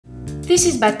This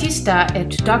is Batista at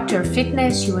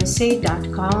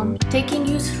drfitnessusa.com, taking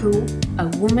you through a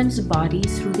woman's body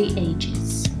through the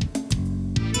ages.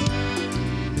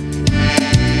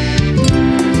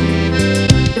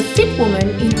 The fit woman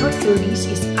in her 30s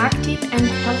is active and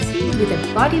healthy with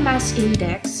a body mass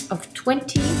index of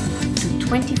 20 to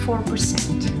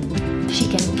 24%. She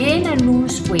can gain and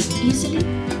lose weight easily.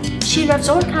 She loves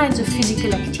all kinds of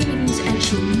physical activities, and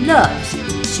she loves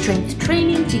strength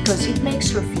training because it makes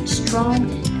her feel strong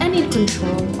and in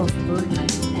control of her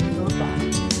life and her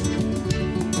body.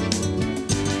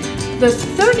 The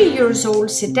 30-year-old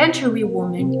sedentary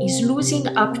woman is losing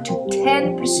up to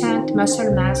 10%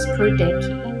 muscle mass per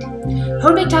decade.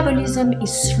 Her metabolism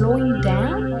is slowing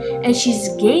down and she's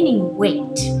gaining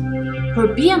weight. Her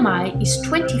BMI is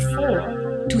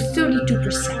 24 to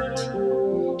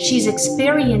 32%. She's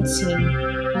experiencing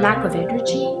lack of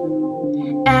energy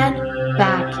and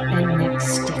back and neck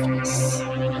stiffness.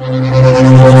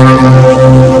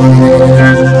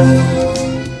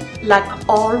 Like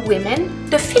all women,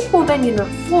 the fit woman in her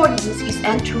 40s is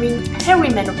entering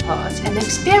perimenopause and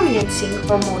experiencing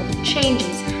hormonal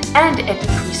changes and a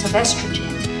decrease of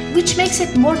estrogen, which makes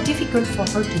it more difficult for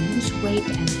her to lose weight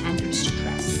and handle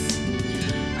stress.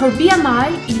 Her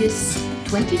BMI is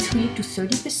 23 to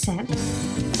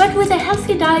 30%, but with a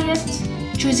healthy diet,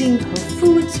 choosing her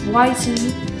foods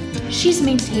wisely, she's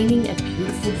maintaining a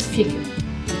beautiful figure.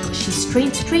 Because she's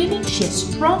strength training, she has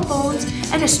strong bones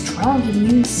and a strong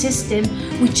immune system,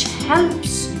 which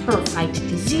helps her fight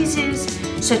diseases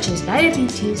such as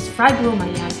diabetes,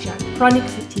 fibromyalgia, chronic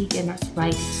fatigue, and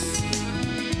arthritis.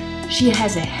 She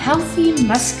has a healthy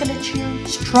musculature,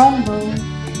 strong bone,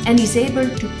 and is able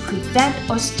to prevent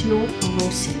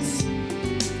osteoporosis.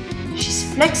 She's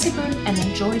flexible and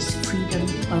enjoys freedom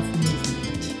of movement.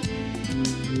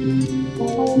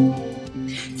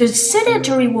 The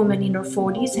sedentary woman in her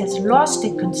 40s has lost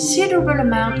a considerable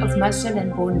amount of muscle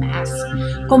and bone mass,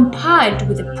 compiled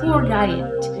with a poor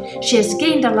diet. She has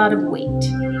gained a lot of weight.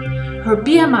 Her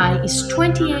BMI is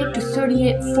 28 to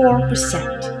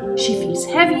 34%. She feels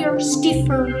heavier,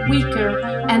 stiffer, weaker,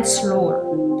 and slower.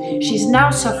 She's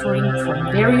now suffering from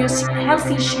various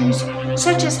health issues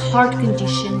such as heart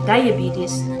condition,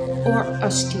 diabetes, or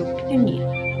osteopenia.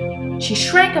 She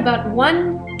shrank about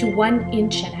 1 to 1.5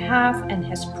 inches and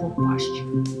has poor posture.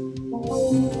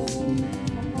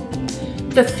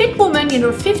 The fit woman in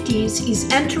her 50s is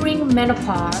entering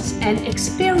menopause and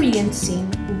experiencing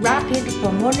rapid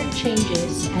hormonal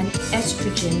changes and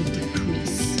estrogen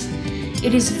decrease.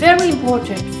 It is very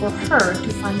important for her to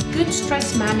find good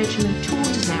stress management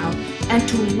tools now and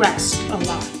to rest a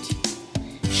lot.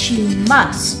 She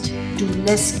must do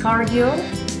less cardio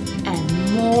and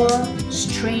more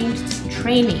strength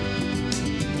training.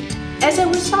 As a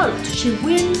result, she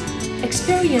will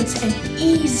experience an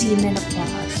easy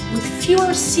menopause with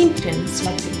fewer symptoms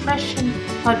like depression,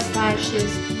 hot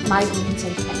flashes, migraines,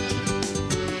 and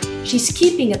fatigue. She's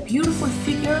keeping a beautiful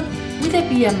figure with a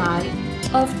BMI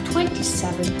of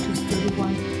 27 to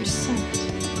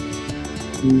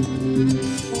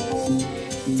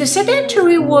 31%. The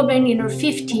sedentary woman in her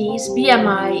 50s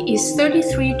BMI is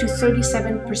 33 to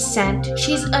 37%.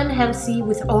 She's unhealthy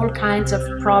with all kinds of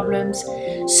problems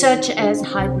such as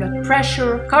high blood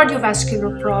pressure,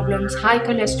 cardiovascular problems, high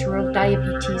cholesterol,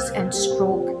 diabetes, and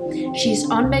stroke. She's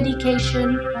on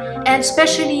medication, and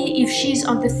especially if she's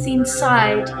on the thin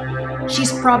side,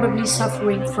 she's probably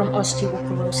suffering from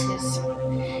osteoporosis.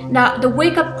 Now, the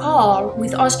wake-up call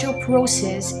with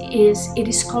osteoporosis is it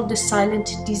is called the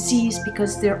silent disease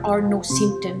because there are no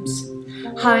symptoms.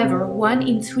 However, 1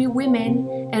 in 3 women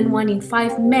and 1 in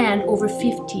 5 men over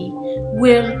 50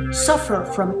 will suffer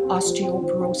from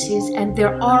osteoporosis, and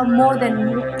there are more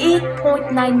than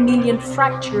 8.9 million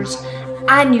fractures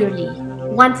annually,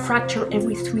 1 fracture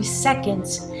every 3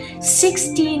 seconds,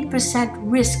 16%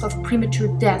 risk of premature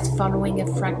death following a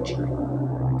fracture.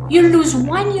 You lose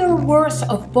 1 year worth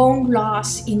of bone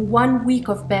loss in 1 week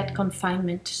of bed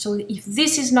confinement. So if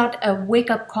this is not a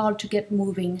wake-up call to get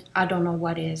moving, I don't know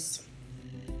what is.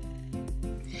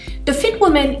 The fit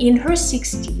woman in her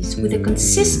 60s with a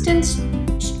consistent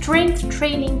strength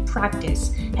training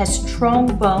practice has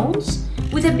strong bones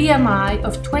with a BMI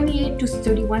of 28 to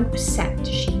 31%.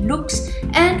 She looks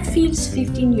and feels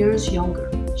 15 years younger.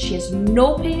 She has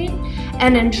no pain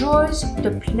and enjoys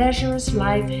the pleasures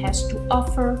life has to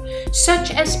offer,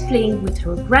 such as playing with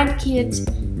her grandkids,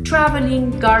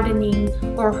 traveling, gardening,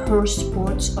 or her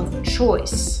sports of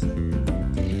choice.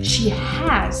 She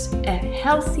has a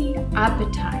healthy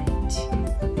appetite.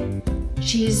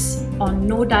 She's on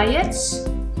no diets.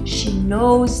 She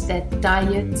knows that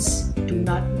diets do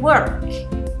not work.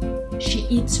 She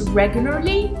eats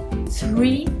regularly,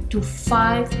 3 to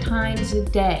 5 times a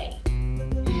day.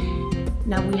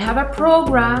 Now we have a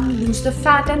program, Lose the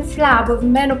Fat and Flab of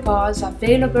Menopause,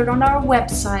 available on our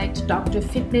website,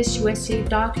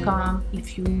 drfitnessusa.com,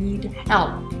 if you need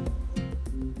help.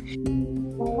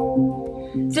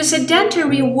 The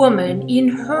sedentary woman in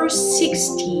her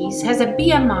 60s has a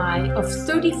BMI of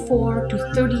 34 to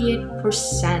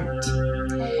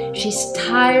 38%. She's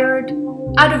tired,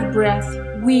 out of breath,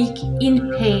 weak,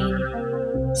 in pain,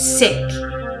 sick,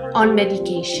 on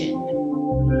medication.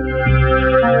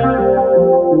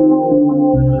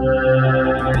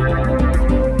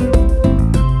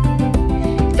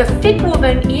 The fit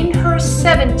woman in her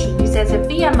 70s has a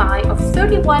BMI of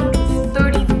 31 to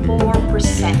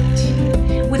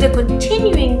 34%. With a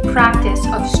continuing practice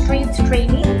of strength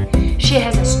training, she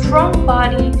has a strong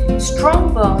body,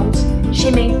 strong bones, she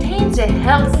maintains a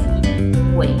healthy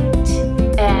weight,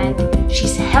 and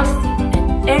she's healthy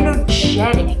and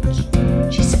energetic.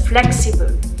 She's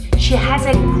flexible, she has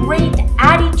a great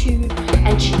attitude,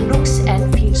 and she looks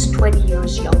and feels 20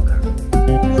 years younger.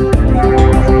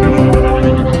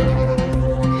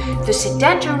 The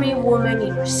sedentary woman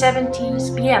in her 70s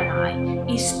BMI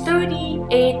is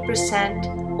 38%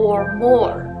 or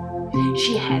more.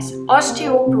 She has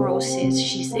osteoporosis,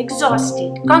 she's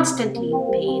exhausted, constantly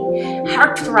in pain,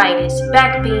 arthritis,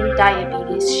 back pain,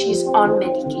 diabetes, she's on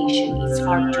medication, it's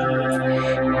hard to move.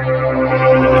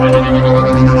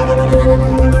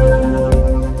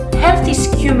 Health is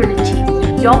cumulative.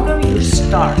 The younger you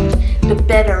start, the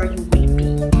better you will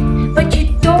be. But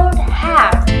you don't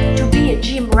have to be a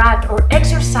gym rat or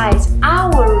exercise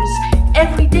hours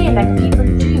every day like people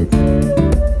do.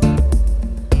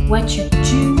 What you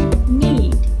do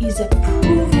need is a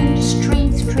proven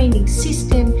strength training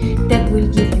system that will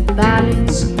give you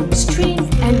balance,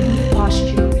 strength, and good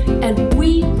posture. And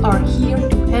we are here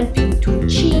to help you to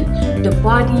achieve the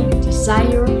body you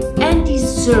desire and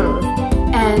deserve,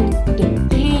 and the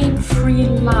pain-free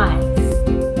life.